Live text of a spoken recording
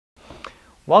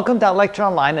Welcome to Lecture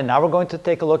Online, and now we're going to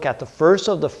take a look at the first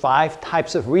of the 5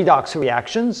 types of redox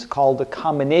reactions called the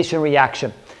combination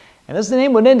reaction. And as the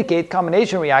name would indicate,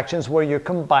 combination reactions where you're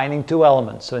combining 2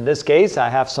 elements. So in this case, I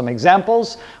have some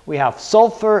examples. We have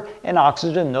sulfur and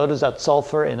oxygen. Notice that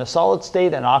sulfur in a solid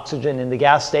state and oxygen in the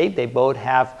gas state, they both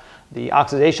have the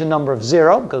oxidation number of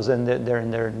 0 because they're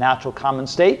in their natural common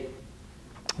state.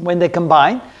 When they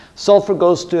combine, sulfur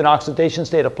goes to an oxidation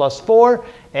state of +4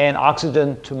 and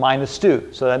oxygen to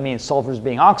 -2. So that means sulfur is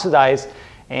being oxidized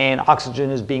and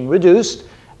oxygen is being reduced.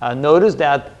 Notice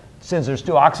that since there's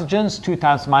 2 oxygens, 2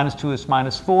 times -2 is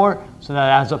 -4, so that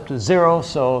adds up to 0.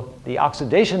 So the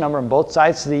oxidation number on both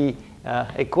sides of the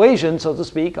equation, so to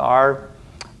speak, are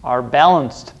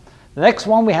balanced. The next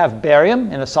one, we have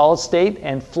barium in a solid state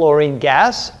and fluorine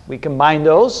gas. We combine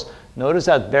those. Notice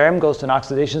that barium goes to an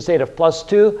oxidation state of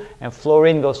 +2 and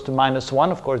fluorine goes to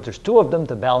 -1. Of course, there's 2 of them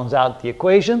to balance out the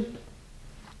equation.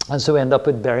 And so we end up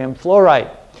with barium fluoride.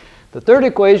 The third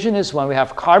equation is when we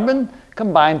have carbon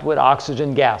combined with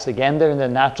oxygen gas. Again, they're in the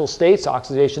natural states,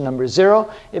 oxidation number is 0.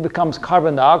 It becomes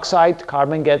carbon dioxide.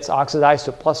 Carbon gets oxidized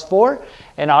to +4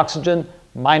 and oxygen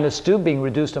 -2 being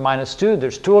reduced to -2.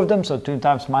 There's 2 of them, so 2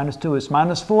 times -2 is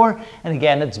 -4. And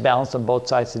again, it's balanced on both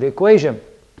sides of the equation.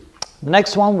 The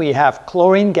next one, we have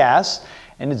chlorine gas,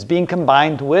 and it's being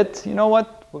combined with, you know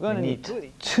what? We're going to need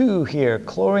 2 here.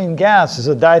 Chlorine gas is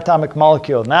a diatomic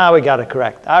molecule. Now we got it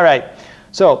correct. All right.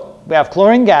 So we have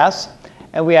chlorine gas,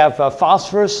 and we have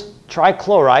phosphorus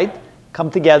trichloride come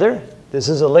together. This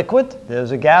is a liquid. There's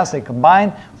a gas. They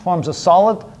combine, forms a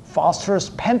solid,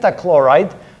 phosphorus pentachloride.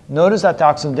 Notice that the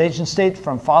oxidation state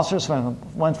from phosphorus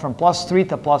went from +3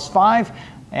 to +5.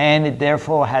 And it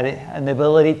therefore had an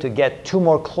ability to get 2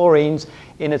 more chlorines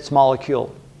in its molecule.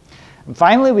 And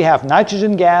finally, we have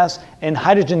nitrogen gas and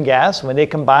hydrogen gas. When they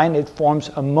combine, it forms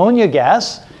ammonia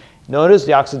gas. Notice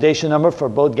the oxidation number for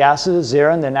both gases is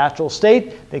 0 in their natural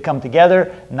state. They come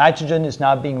together. Nitrogen is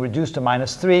now being reduced to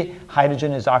 -3.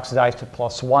 Hydrogen is oxidized to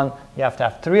 +1. You have to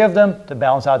have 3 of them to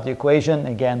balance out the equation.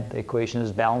 Again, the equation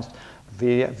is balanced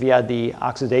via the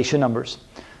oxidation numbers.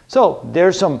 So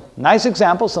there's some nice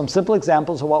examples, some simple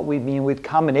examples of what we mean with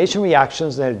combination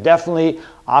reactions. They're definitely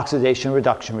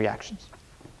oxidation-reduction reactions.